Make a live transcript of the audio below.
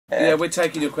Yeah, we're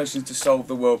taking your questions to solve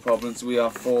the world problems. We are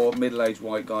 4 middle-aged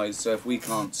white guys, so if we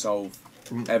can't solve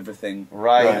everything in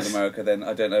America, then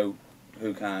I don't know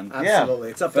who can. Absolutely,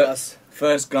 it's up to us.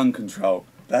 First, gun control.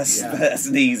 That's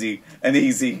an easy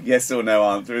yes or no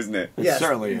answer, isn't it? Yes. It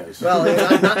certainly is. Well,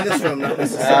 not in this room, not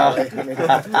necessarily.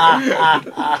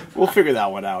 We'll figure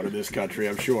that one out in this country,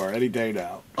 I'm sure, any day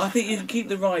now. I think you can keep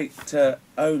the right to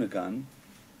own a gun,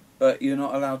 but you're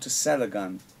not allowed to sell a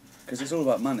gun, because it's all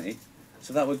about money.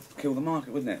 So that would kill the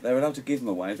market, wouldn't it? They're allowed to give them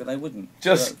away, but they wouldn't.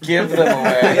 Just give them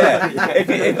away. Yeah,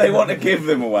 if they want to give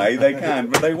them away, they can,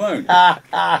 but they won't.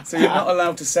 So you're not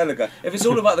allowed to sell a gun. If it's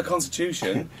all about the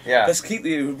Constitution, let's keep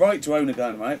the right to own a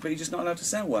gun, right? But you're just not allowed to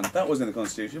sell one. That wasn't in the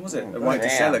Constitution, was it? A right to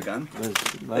sell a gun.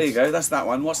 There you go, that's that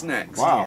one. What's next? Wow.